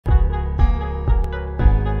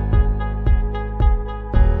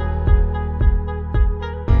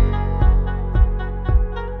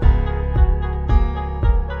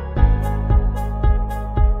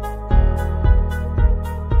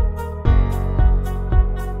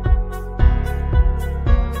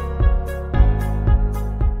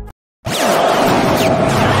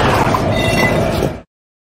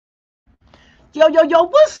Yo,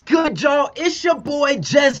 what's good, y'all? It's your boy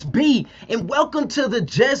JusB, and welcome to the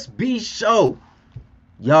JusB Show.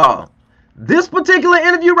 Y'all, this particular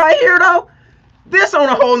interview right here, though, this on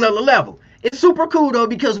a whole nother level. It's super cool, though,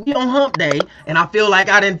 because we on hump day, and I feel like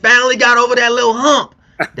I done finally got over that little hump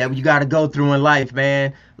that you got to go through in life,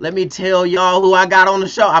 man. Let me tell y'all who I got on the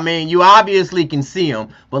show. I mean, you obviously can see him,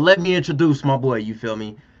 but let me introduce my boy, you feel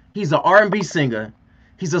me? He's an R&B singer.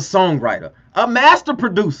 He's a songwriter, a master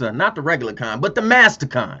producer, not the regular kind, but the master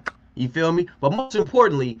kind. You feel me? But most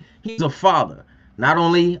importantly, he's a father. Not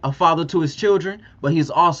only a father to his children, but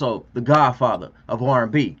he's also the godfather of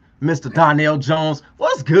R&B. Mr. Donell Jones,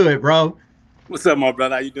 what's good, bro? What's up, my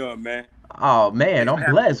brother? How you doing, man? Oh man, Thanks for I'm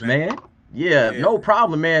having me, blessed, man. man. Yeah, Yeah, no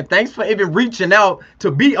problem, man. Thanks for even reaching out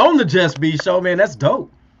to be on the Just Be show, man. That's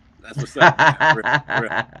dope. that's what's up, man. For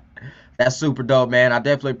real. That's super dope, man. I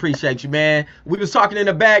definitely appreciate you, man. We was talking in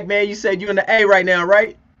the back, man. You said you in the A right now,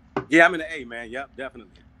 right? Yeah, I'm in the A, man. Yep,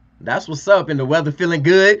 definitely. That's what's up. And the weather feeling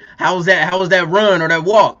good. How was that? How was that run or that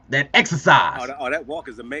walk? That exercise? That walk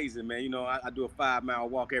is amazing, man. You know, I do a 5 mile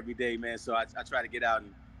walk every day, man. So I try to get out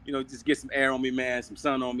and, just get some air on me, man, some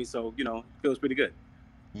sun on me. So, it feels pretty good.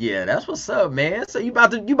 Yeah, that's what's up, man. So you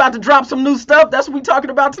about to drop some new stuff? That's what we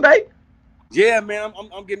talking about today? Yeah, man.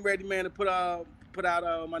 I'm getting ready, man, to put out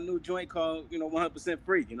my new joint called, 100%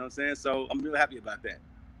 free. You know what I'm saying? So I'm really happy about that.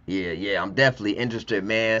 Yeah, I'm definitely interested,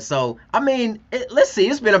 man. So, I mean, let's see.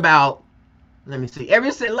 It's been about, let me see. I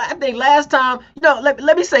think last time,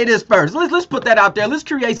 let me say this first. Let's put that out there. Let's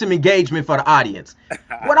create some engagement for the audience.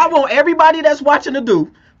 What I want everybody that's watching to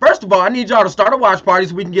do, first of all, I need y'all to start a watch party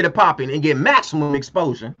so we can get it popping and get maximum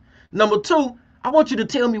exposure. Number two, I want you to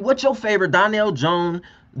tell me what your favorite Donell Jones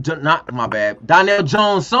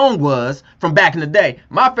song was from back in the day.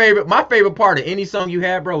 My favorite part of any song you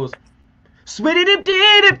had, bro, was Switty dip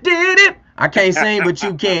dip dip dip. I can't sing, but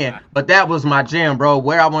you can. But that was my jam, bro.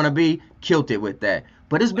 Where I want to be, killed it with that.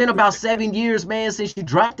 But it's I been about appreciate 7 years, man, since you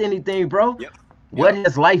dropped anything, bro. it. Yep. What Yep.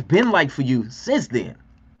 has life been like for you since then?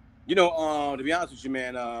 To be honest with you,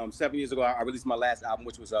 man, 7 years ago, I released my last album,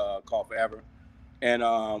 which was called Forever. And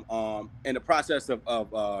in the process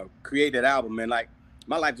of creating that album, man, like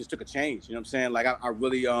my life just took a change. You know what I'm saying? Like I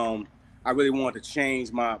really wanted to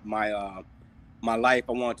change my life.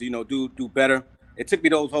 I wanted to, do better. It took me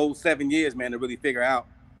those whole 7 years, man, to really figure out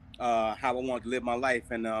how I wanted to live my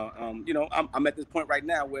life. And I'm at this point right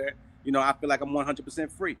now where I feel like I'm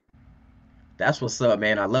 100% free. That's what's up,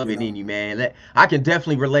 man. I love You it know, in you, man. I can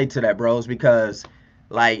definitely relate to that, bros, because,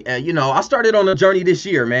 like, I started on a journey this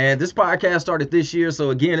year, man. This podcast started this year,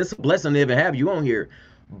 so again, it's a blessing to even have you on here.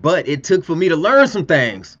 But it took for me to learn some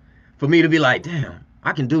things, for me to be like, damn,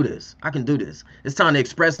 I can do this. I can do this. It's time to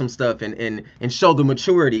express some stuff and show the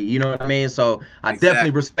maturity. You know what I mean? So I definitely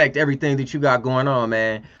exactly. respect everything that you got going on,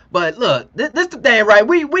 man. But look, this the thing, right?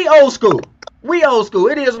 We old school. We old school.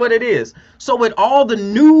 It is what it is. So with all the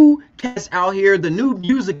new cats out here, the new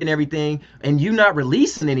music and everything, and you not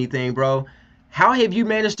releasing anything, bro, how have you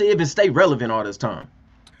managed to even stay relevant all this time?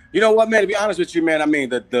 You know what, man? To be honest with you, man, I mean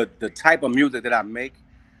the type of music that I make,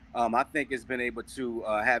 I think it's been able to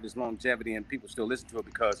have this longevity and people still listen to it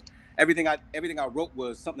because everything I wrote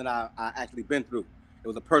was something I actually been through. It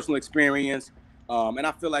was a personal experience, and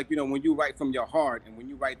I feel like when you write from your heart and when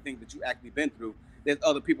you write things that you actually been through, there's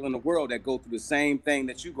other people in the world that go through the same thing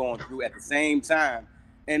that you're going through at the same time,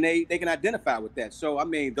 and they can identify with that. So I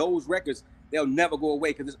mean, those records they'll never go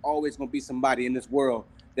away because there's always going to be somebody in this world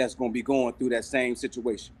that's going to be going through that same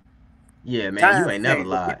situation. Yeah, man, you Times ain't never change,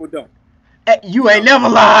 but lied. people don't. You ain't never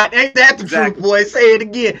lied. Ain't that the truth, Exactly. boy? Say it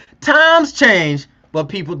again. Times change, but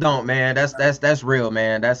people don't, man. That's real,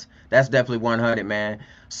 man. That's definitely 100, man.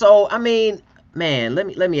 So I mean, man,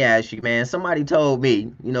 let me ask you, man. Somebody told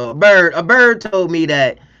me, a bird told me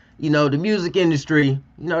that, the music industry,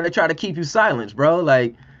 they try to keep you silent, bro.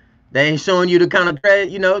 Like they ain't showing you the kind of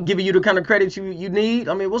credit, giving you the kind of credit you need.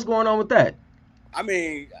 I mean, what's going on with that? I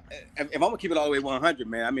mean, if I'm gonna keep it all the way 100,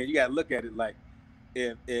 man, I mean, you gotta look at it like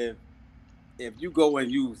if if if you go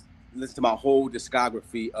and you listen to my whole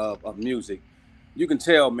discography of music, you can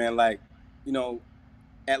tell, man, like, you know,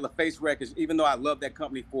 at LaFace Records, even though I love that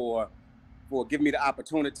company for giving me the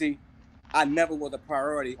opportunity, I never was a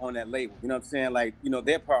priority on that label. You know what I'm saying? Like,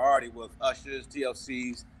 their priority was Ushers,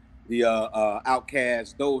 TLCs, the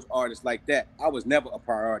Outcasts, those artists like that. I was never a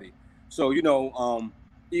priority. So,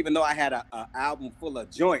 even though I had a album full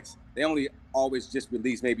of joints, they only always just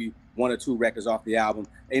released maybe one or two records off the album.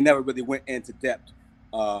 They never really went into depth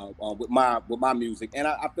with my music, and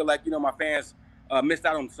I feel like my fans missed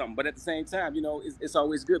out on something. But at the same time, it's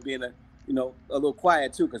always good being a little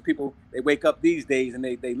quiet too, because people they wake up these days and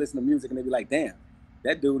they listen to music and they be like, damn,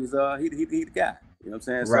 that dude is he the guy. You know what I'm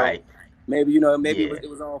saying? So Right. maybe maybe Yeah. it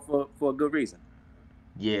was all for a good reason.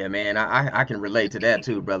 Yeah, man, I can relate to that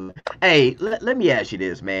too, brother. Hey, let me ask you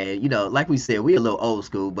this, man. Like we said, we a little old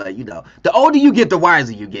school, but the older you get, the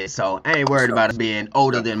wiser you get. So I ain't For worried sure. about it being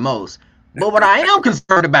older Sure. than most. But what I am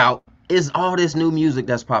concerned about is all this new music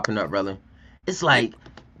that's popping up, brother. It's Yeah. like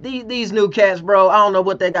these new cats, bro. I don't know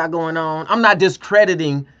what they got going on. I'm not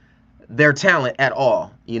discrediting their talent at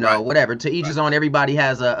all. Right. Whatever. To each Right. his own. Everybody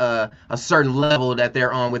has a certain level that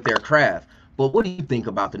they're on with their craft. But what do you think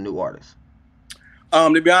about the new artists?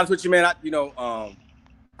 To be honest with you, man,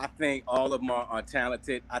 I think all of them are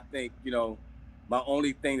talented. I think my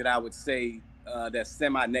only thing that I would say that's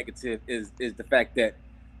semi-negative is the fact that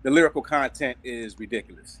the lyrical content is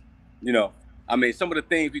ridiculous. You know, I mean, some of the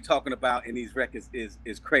things we talking about in these records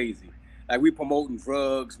is crazy. Like we promoting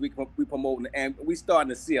drugs, we promoting, and we starting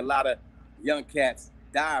to see a lot of young cats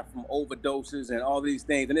die from overdoses and all these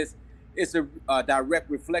things, and it's a direct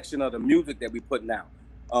reflection of the music that we putting out.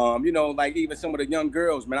 Like even some of the young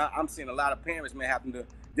girls, man, I'm seeing a lot of parents, man, having to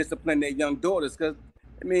discipline their young daughters because,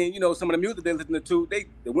 I mean, some of the music they're listening to,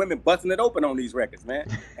 the women busting it open on these records, man.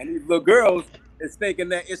 And these little girls is thinking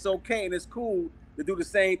that it's okay and it's cool to do the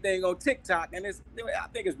same thing on TikTok. And I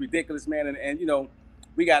think it's ridiculous, man. And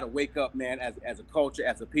we got to wake up, man, as a culture,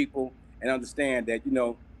 as a people, and understand that,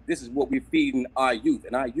 this is what we're feeding our youth,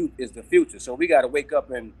 and our youth is the future. So we got to wake up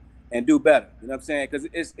and do better. You know what I'm saying? Because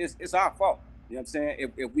it's our fault. You know what I'm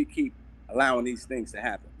saying? If we keep allowing these things to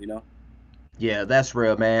happen. Yeah, that's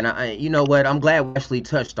real, man. You know what? I'm glad we actually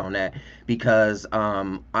touched on that because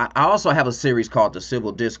I also have a series called The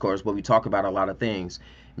Civil Discourse where we talk about a lot of things.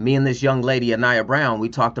 Me and this young lady, Anaya Brown, we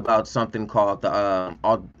talked about something called the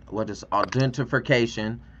what is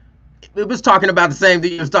identification. It was talking about the same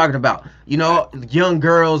thing you was talking about. Right. Young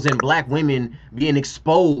girls and black women being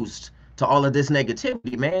exposed to all of this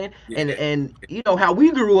negativity, man. And Yeah. and how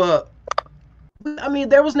we grew up. I mean,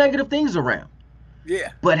 there was negative things around.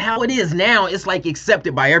 Yeah. But how it is now, it's like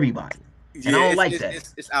accepted by everybody, and I Yeah. don't It's like it's that.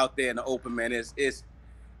 it's, it's out there in the open, man.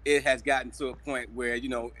 It has gotten to a point where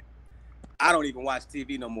I don't even watch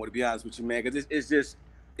TV no more, to be honest with you, man, because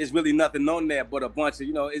it's really nothing on there but a bunch of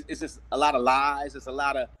it's just a lot of lies. It's a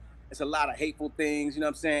lot of hateful things. You know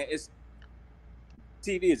what I'm saying?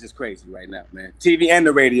 TV is just crazy right now, man. TV and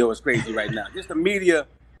the radio is crazy right now. Just the media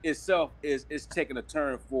itself is taking a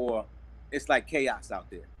turn for it's like chaos out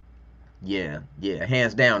there. Yeah, yeah,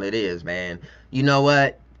 hands down, it is, man. You know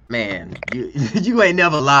what, man? You you ain't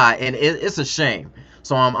never lied, and it's a shame.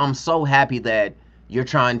 So I'm so happy that you're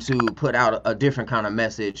trying to put out a different kind of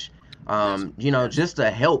message. Yes, yes. Just to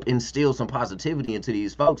help instill some positivity into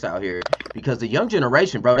these folks out here, because the young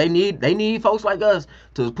generation, bro, they need folks like us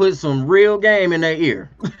to put some real game in their ear.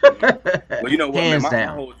 Mhm. Well, you know what, man? Hands My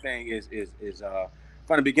down. whole thing is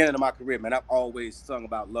from the beginning of my career, man. I've always sung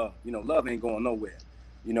about love. Love ain't going nowhere.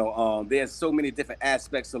 There's so many different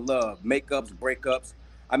aspects of love, makeups, breakups.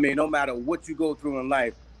 I mean, no matter what you go through in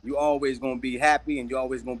life, you always gonna be happy and you're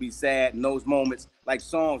always gonna be sad. And those moments, like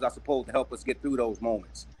songs, are supposed to help us get through those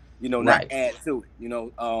moments. Not Right. add to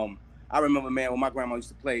it. I remember, man, when my grandma used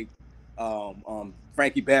to play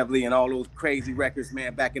Frankie Beverly and all those crazy records,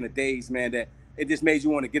 man, back in the days, man, that it just made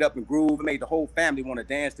you want to get up and groove. It made the whole family want to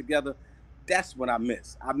dance together. That's what I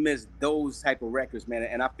miss. I miss those type of records, man.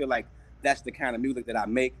 And I feel like that's the kind of music that I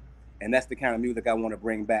make, and that's the kind of music I want to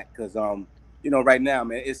bring back. Because right now,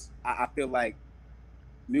 man, I feel like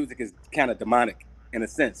music is kind of demonic in a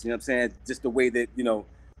sense. You know what I'm saying? Just the way that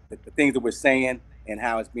the things that we're saying and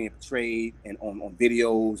how it's being portrayed and on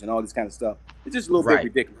videos and all this kind of stuff. It's just a little bit Right.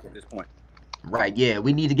 ridiculous at this point. Right, yeah,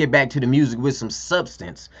 we need to get back to the music with some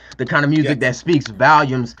substance. The kind of music Yes, that speaks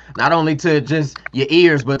volumes, not only to just your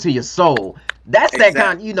ears, but to your soul. That's that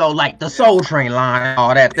kind, exactly. like the Yes, Soul Train line and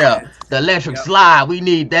all that there. yes. The Electric Yep. Slide. We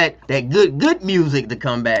need that good music to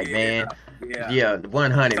come back, Yeah, man. yeah. Yeah,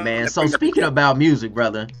 100, Something man. to So bring us speaking together. about music,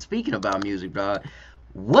 brother. Speaking about music, bro.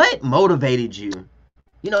 What motivated you?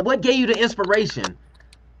 What gave you the inspiration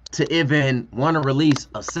to even want to release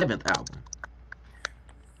a seventh album?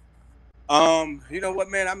 You know what,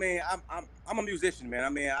 man? I mean, I'm a musician, man. I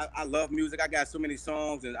mean, I love music. I got so many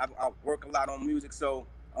songs, and I work a lot on music. So,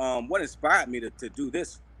 what inspired me to do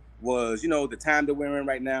this was, the time that we're in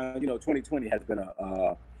right now. 2020 has been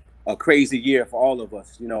a crazy year for all of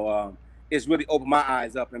us. It's really opened my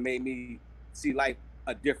eyes up and made me see life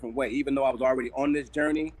a different way. Even though I was already on this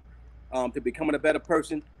journey, to becoming a better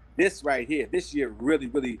person, this right here, this year really,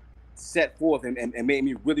 really set forth and made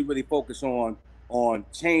me really, really focus on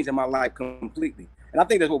changing my life completely. And I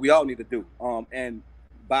think that's what we all need to do. And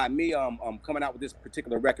by me coming out with this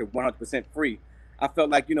particular record 100% free, I felt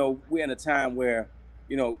like, we're in a time where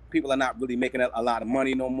people are not really making a lot of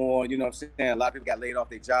money no more. You know what I'm saying? A lot of people got laid off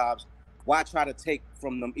their jobs. Why try to take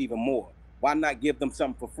from them even more? Why not give them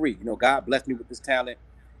something for free? God blessed me with this talent,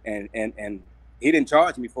 and he didn't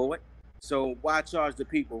charge me for it. So why charge the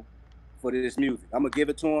people for this music? I'm gonna give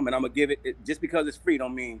it to them, and I'm gonna give it just because it's free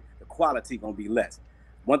don't mean the quality gonna be less.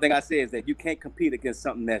 One thing I say is that you can't compete against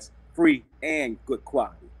something that's free and good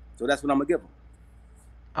quality. So that's what I'm gonna give them.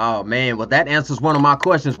 Oh man, well that answers one of my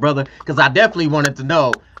questions, brother, because I definitely wanted to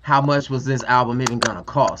know how much was this album even gonna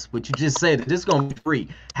cost. But you just said that this is gonna be free.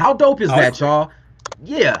 How dope is that, y'all?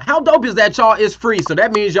 Yeah, how dope is that, y'all? It's free, so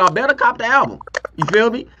that means y'all better cop the album. You feel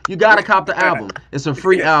me? You gotta cop the album. It's a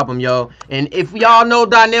free album, yo. And if y'all know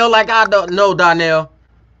Donell like I don't know Donell,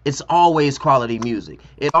 it's always quality music.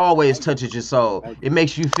 It always touches your soul. It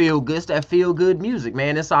makes you feel good. It's that feel good music,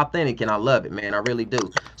 man. It's authentic, and I love it, man. I really do.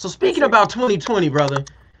 So speaking about 2020, brother.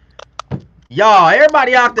 Y'all,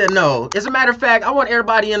 everybody out there know. As a matter of fact, I want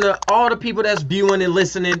everybody all the people that's viewing and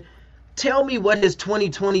listening, tell me what has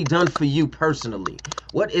 2020 done for you personally.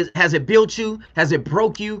 Has it built you? Has it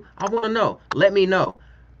broke you? I want to know. Let me know.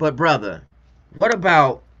 But brother, what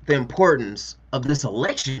about the importance of this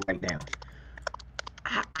election right now?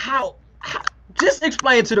 How just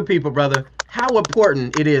explain to the people, brother, how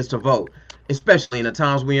important it is to vote, especially in the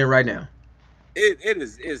times we're in right now.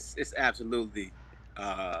 It's absolutely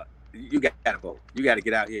you got to vote. You got to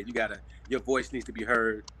get out here. Your voice needs to be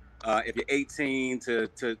heard. If you're 18 to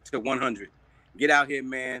 100, get out here,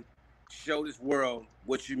 man. Show this world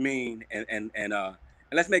what you mean, and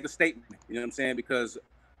let's make a statement. You know what I'm saying? Because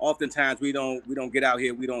oftentimes we don't get out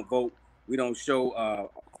here. We don't vote. We don't show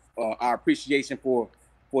our appreciation for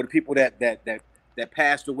the people that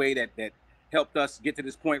passed away, that helped us get to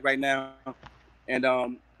this point right now. And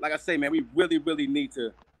like I say, man, we really need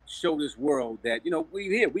to show this world that we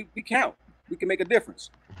here, we count, we can make a difference,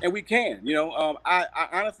 and we can. I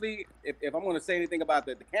honestly, if I'm going to say anything about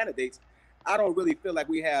the candidates, I don't really feel like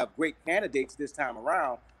we have great candidates this time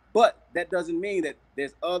around. But that doesn't mean that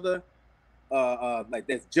there's other like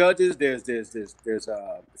there's judges, there's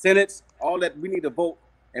senates, all that. We need to vote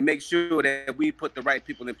and make sure that we put the right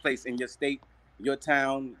people in place in your state, your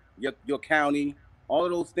town, your county. All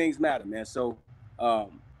of those things matter, man. So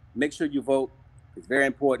make sure you vote. It's very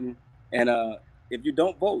important. And if you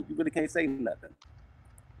don't vote, you really can't say nothing.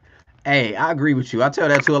 Hey, I agree with you. I tell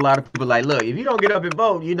that to a lot of people. Like, look, if you don't get up and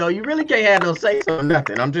vote, you really can't have no say so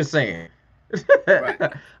nothing. I'm just saying.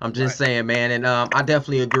 Right. I'm just saying, man. And I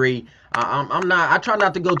definitely agree. I'm not. I try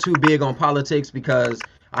not to go too big on politics because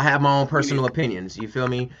I have my own personal opinions. You feel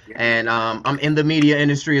me? Yeah. And I'm in the media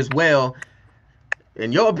industry as well.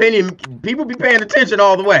 In your opinion, people be paying attention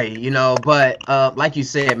all the way, But like you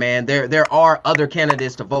said, man, there are other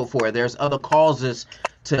candidates to vote for. There's other causes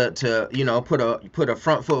to put a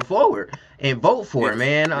front foot forward and vote for,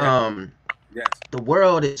 man. Yes. The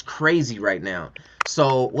world is crazy right now.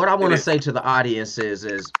 So what I want to say to the audience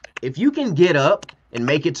is if you can get up and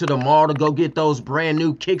make it to the mall to go get those brand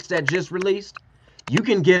new kicks that just released, you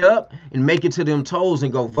can get up and make it to them toes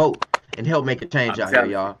and go vote. And help make a change out here,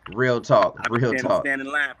 y'all. Real talk. Real talk. Stand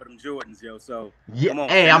in line for them Jordans, yo. So yeah, come on,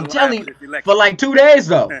 hey, I'm telling you, for like 2 days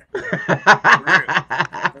though.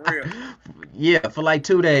 For real. Yeah, for like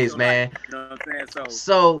 2 days, man. You know what I'm saying?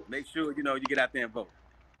 So make sure you get out there and vote.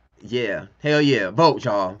 Yeah, hell yeah, vote,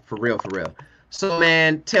 y'all. For real. So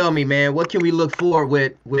man, tell me, man, what can we look forward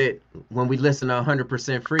with when we listen to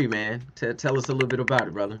 100% Free, man? Tell us a little bit about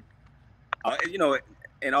it, brother.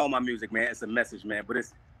 In all my music, man, it's a message, man, but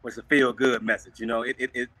it's a feel-good message.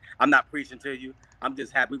 I'm not preaching to you. I'm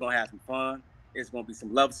just happy we're going to have some fun. It's going to be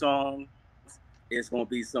some love songs. It's going to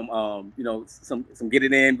be some, some get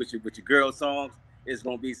it in with your girl songs. It's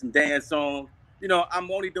going to be some dance songs. I'm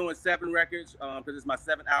only doing 7 records because it's my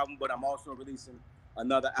 7th album, but I'm also releasing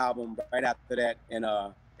another album right after that in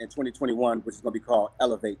 2021, which is going to be called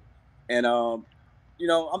Elevate. And, I'm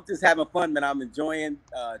just having fun, man. I'm enjoying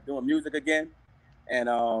doing music again. And,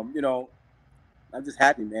 I'm just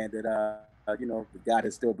happy, man, that God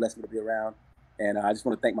has still blessed me to be around, and I just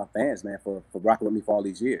want to thank my fans, man, for rocking with me for all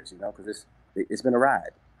these years, because it's been a ride.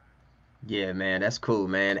 Yeah, man, that's cool,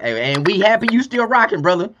 man. Hey, and we happy you still rocking,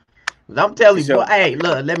 brother. I'm telling you, boy, hey,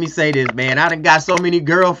 look, let me say this, man. I done got so many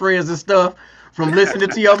girlfriends and stuff from listening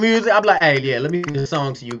to your music. I'm like, hey, yeah, let me sing a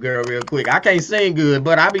song to you, girl, real quick. I can't sing good,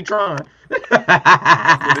 but I be trying.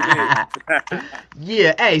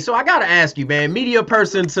 Yeah, hey, so I gotta ask you, man, media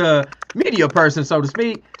person, so to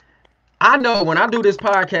speak. I know when I do this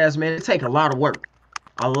podcast, man, it takes a lot of work.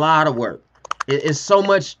 It's so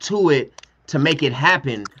much to it to make it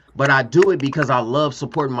happen, but I do it because I love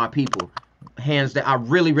supporting my people, hands down. I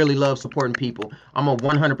really, really love supporting people. I'm a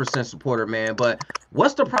 100% supporter, man. But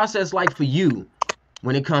what's the process like for you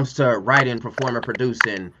when it comes to writing, performing,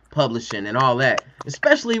 producing, publishing, and all that,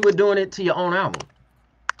 especially with doing it to your own album?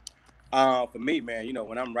 For me, man, you know,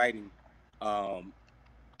 when I'm writing, um,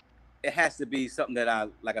 it has to be something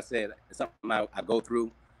that like I said, it's something I go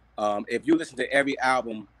through. If you listen to every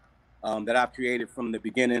album that I've created from the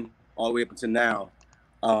beginning all the way up until now,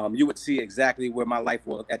 you would see exactly where my life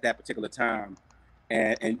was at that particular time,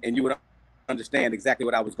 and you would understand exactly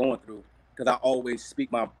what I was going through, because I always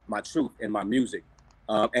speak my truth in my music,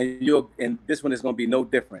 and this one is going to be no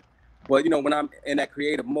different. But you know, when I'm in that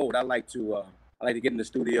creative mode, I like to get in the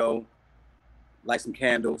studio, light some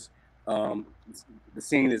candles. Um, the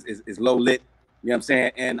scene is low lit, you know what I'm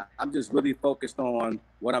saying? And I'm just really focused on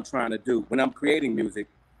what I'm trying to do. When I'm creating music,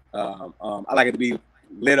 I like it to be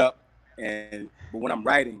lit up, but when I'm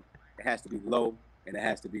writing, it has to be low, and it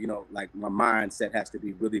has to be, you know, like my mindset has to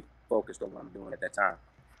be really focused on what I'm doing at that time.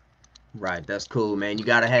 Right, that's cool, man. You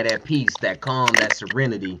gotta have that peace, that calm, that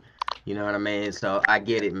serenity. You know what I mean? So I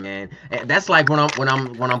get it, man. And that's like when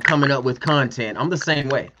I'm coming up with content. I'm the same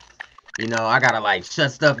way. You know, I gotta like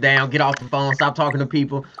shut stuff down, get off the phone, stop talking to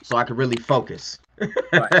people, so I can really focus.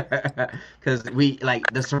 Right. Because we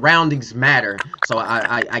like the surroundings matter. So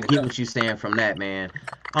I get what you're saying from that, man.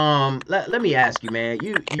 Let me ask you, man.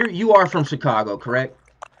 You are from Chicago, correct?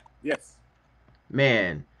 Yes.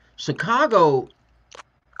 Man, Chicago.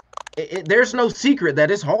 There's no secret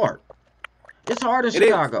that it's hard. It's hard in It is.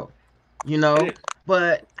 Chicago, you It know. is.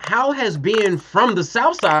 But how has being from the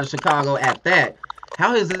South Side of Chicago at that?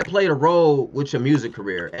 How has that played a role with your music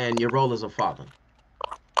career and your role as a father?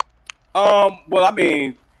 Well, I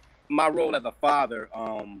mean, my role as a father,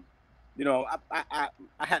 you know, I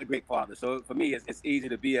had a great father, so for me, it's easy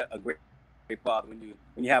to be a great father when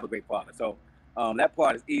you have a great father. So that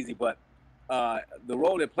part is easy, but the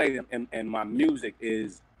role it played in my music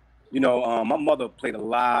is, you know, my mother played a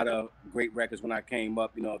lot of great records when I came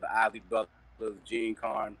up. You know, the Isley Brothers, Gene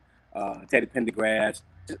Carn, Teddy Pendergrass,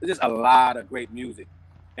 just a lot of great music,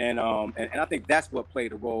 and I think that's what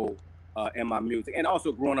played a role in my music, and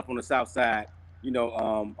also growing up on the South Side. You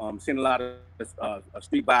know, seeing a lot of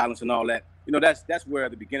street violence and all that. You know, that's where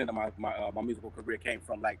the beginning of my musical career came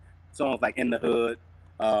from. Like songs like "In the Hood,"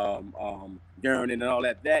 "Yearning," and all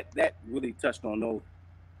that. That really touched on those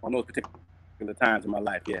particular times in my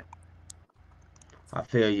life. Yeah. I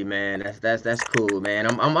feel you, man. That's cool, man.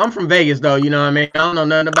 I'm from Vegas though, you know what I mean? I don't know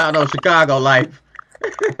nothing about no Chicago life.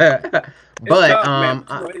 It's But tough, man.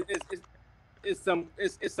 But, you know,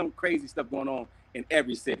 it's some crazy stuff going on in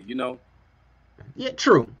every city. You know. yeah,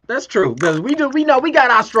 true. That's true. Because we know we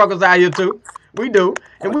got our struggles out here too. We do,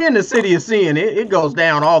 and we in the city of seeing it. It goes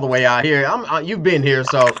down all the way out here. You've been here,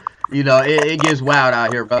 so you know it gets wild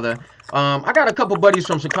out here, brother. I got a couple buddies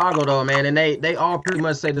from Chicago though, man, and they all pretty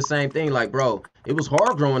much say the same thing. Like, bro, it was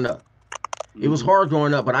hard growing up. It was Mm-hmm. hard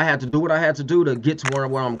growing up, but I had to do what I had to do to get to where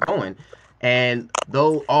I'm going. And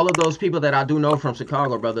though all of those people that I do know from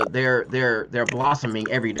Chicago, brother, they're blossoming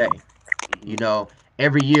every day. Mm-hmm. You know,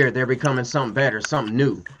 every year they're becoming something better, something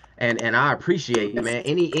new. And I appreciate it, man.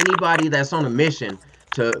 Anybody that's on a mission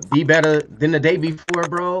to be better than the day before,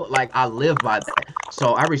 bro, like I live by that.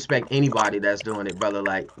 So I respect anybody that's doing it, brother.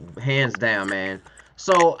 Like hands down, man.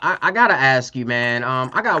 So I gotta ask you, man.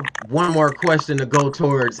 I got one more question to go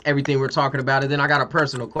towards everything we're talking about, and then I got a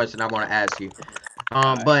personal question I want to ask you.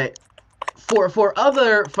 All right. But for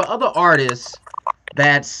other artists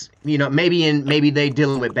that's maybe they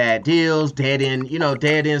dealing with bad deals, dead end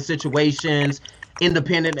situations,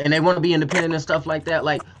 independent, and they want to be independent and stuff like that.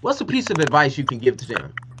 Like, what's a piece of advice you can give to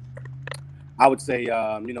them? I would say,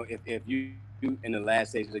 you know, if you in the last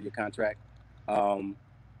stages of your contract, um,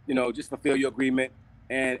 you know, just fulfill your agreement,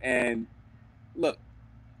 and look,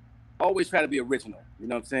 always try to be original. You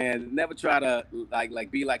know what I'm saying? Never try to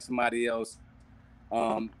like be like somebody else.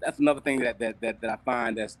 That's another thing that I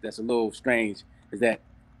find that's a little strange, is that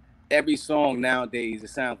every song nowadays, it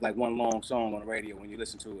sounds like one long song on the radio when you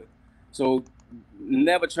listen to it. So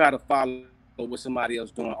never try to follow what somebody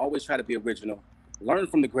else doing. Always try to be original. Learn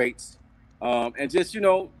from the greats, and just, you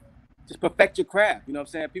know, just perfect your craft. You know what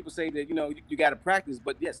I'm saying? People say that, you know, you got to practice,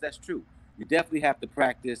 but yes, that's true. You definitely have to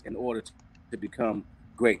practice in order to become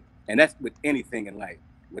great, and that's with anything in life.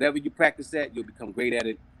 Whatever you practice at, you'll become great at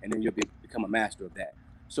it, and then become a master of that.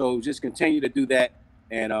 So just continue to do that,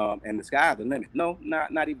 and the sky's the limit. No,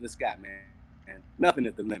 not even the sky, man. And nothing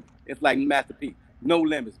is the limit. It's like Master P. No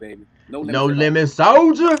limits, baby. No No limits at all. limit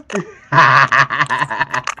soldier.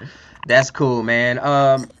 That's cool, man.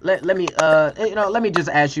 Let me just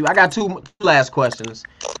ask you. I got two last questions.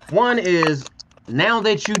 One is, Now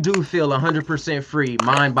that you do feel 100% free,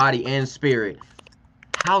 mind, body, and spirit,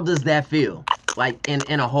 how does that feel? Like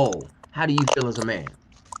in a whole, how do you feel as a man?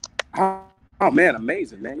 Oh man,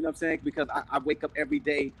 amazing, man. You know what I'm saying? Because I wake up every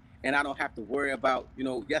day and I don't have to worry about, you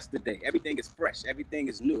know, yesterday. Everything is fresh. Everything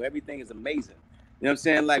is new. Everything is amazing. You know what I'm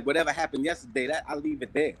saying? Like whatever happened yesterday, that I leave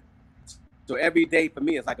it there. So every day for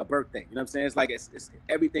me is like a birthday. You know what I'm saying? It's like it's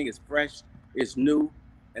everything is fresh, it's new,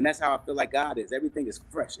 and that's how I feel like God is. Everything is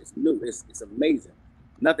fresh, it's new, it's amazing.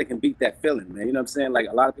 Nothing can beat that feeling, man. You know what I'm saying? Like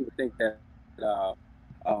a lot of people think that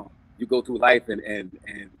you go through life and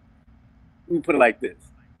let me put it like this.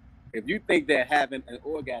 If you think that having an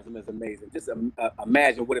orgasm is amazing, just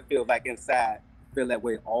imagine what it feels like inside. Feel that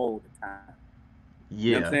way all the time. Yeah.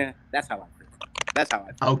 You know what I'm saying? That's how I feel. That's how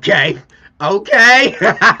I feel. Okay.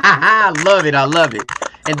 I love it. I love it.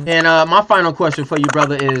 And then my final question for you,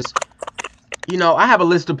 brother, is, you know, I have a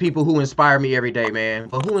list of people who inspire me every day, man.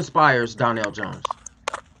 But who inspires Donell Jones?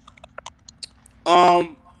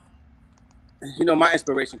 You know, my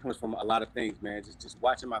inspiration comes from a lot of things, man. Just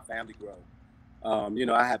watching my family grow. You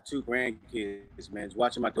know, I have 2 grandkids, man. Just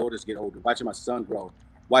watching my daughters get older, watching my son grow,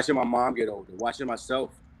 watching my mom get older, watching myself,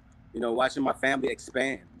 you know, watching my family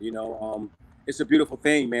expand. You know, it's a beautiful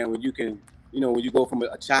thing, man, when you can, you know, when you go from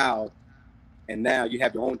a child and now you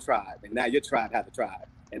have your own tribe, and now your tribe has a tribe,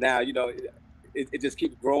 and now, you know, it just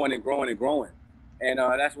keeps growing and growing and growing. And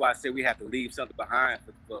that's why I say we have to leave something behind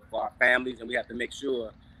for our families, and we have to make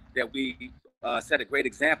sure that we set a great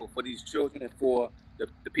example for these children and for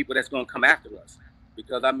the people that's going to come after us.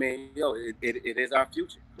 Because, I mean, yo, it is our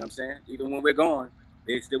future. You know what I'm saying? Even when we're gone,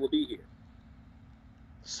 they still will be here.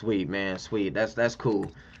 Sweet, man. Sweet. That's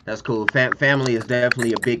cool. That's cool. Family is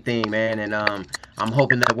definitely a big thing, man. And I'm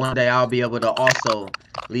hoping that one day I'll be able to also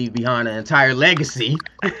leave behind an entire legacy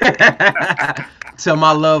to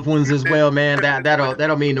my loved ones as well, man.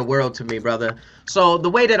 That'll mean the world to me, brother. So the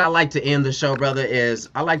way that I like to end the show, brother, is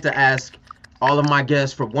I like to ask all of my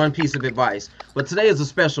guests for one piece of advice. But today is a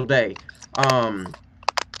special day.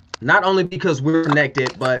 Not only because we're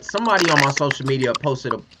connected, but somebody on my social media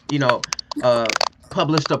posted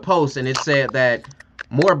published a post, and it said that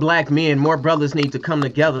more black men, more brothers need to come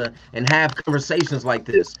together and have conversations like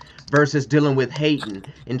this versus dealing with hating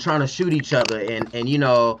and trying to shoot each other and you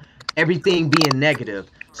know, everything being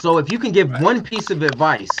negative. So if you can give one piece of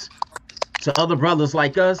advice to other brothers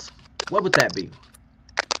like us, what would that be?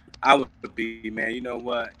 I would be, man, you know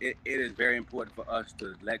what? It is very important for us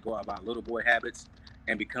to let go of our little boy habits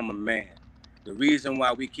and become a man. The reason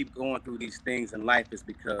why we keep going through these things in life is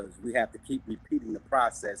because we have to keep repeating the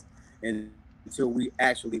process until we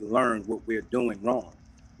actually learn what we're doing wrong.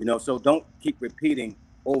 You know, so don't keep repeating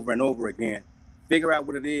over and over again. Figure out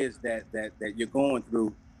what it is that you're going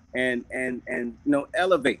through and you know,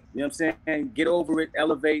 elevate. You know what I'm saying? Get over it,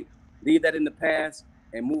 elevate, leave that in the past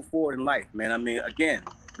and move forward in life, man. I mean, again,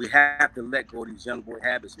 we have to let go of these young boy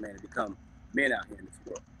habits, man, and become men out here in this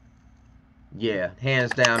world. Yeah,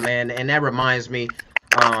 hands down, man. And that reminds me,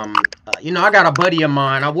 you know, I got a buddy of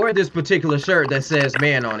mine. I wore this particular shirt that says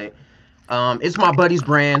man on it. It's my buddy's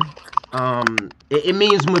brand. It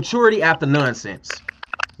means maturity after nonsense,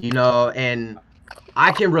 you know, and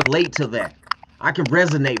I can relate to that. I can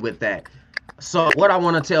resonate with that. So what I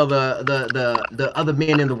want to tell the other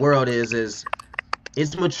men in the world is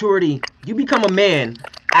it's maturity. You become a man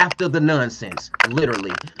after the nonsense,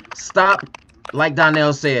 literally. Stop, like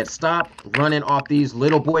Donell said, stop running off these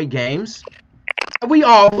little boy games. We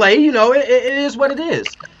all play, you know, it is what it is.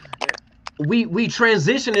 We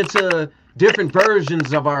transition into different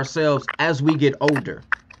versions of ourselves as we get older.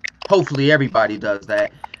 Hopefully everybody does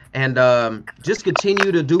that. And just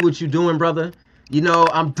continue to do what you're doing, brother. You know,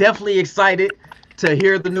 I'm definitely excited to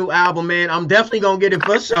hear the new album, man. I'm definitely going to get it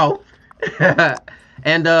for sure.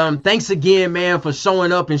 And thanks again, man, for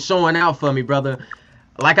showing up and showing out for me, brother.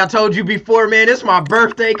 Like I told you before, man, it's my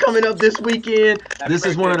birthday coming up this weekend. This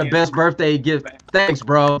is one of the best birthday gifts. Thanks,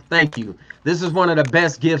 bro. Thank you. This is one of the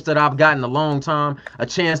best gifts that I've gotten in a long time. A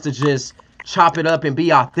chance to just chop it up and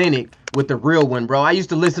be authentic with the real one, bro. I used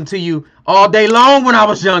to listen to you all day long when I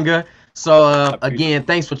was younger. So, again,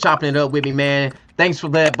 thanks for chopping it up with me, man. Thanks for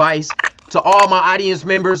the advice. To all my audience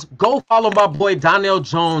members, go follow my boy Donell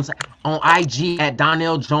Jones on IG at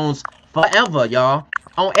Donell Jones Forever, y'all.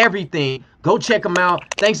 On everything. Go check him out.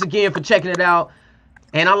 Thanks again for checking it out.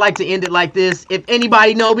 And I like to end it like this. If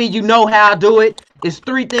anybody know me, you know how I do it. It's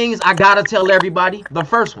 3 things I gotta tell everybody. The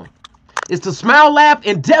first one is to smile, laugh,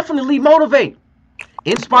 and definitely motivate.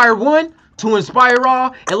 Inspire one to inspire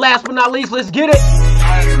all. And last but not least, let's get it.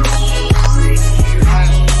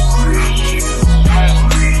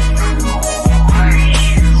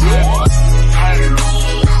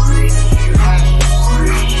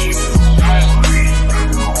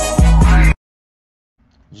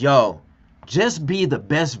 yo, just be the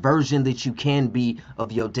best version that you can be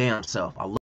of your damn self. I love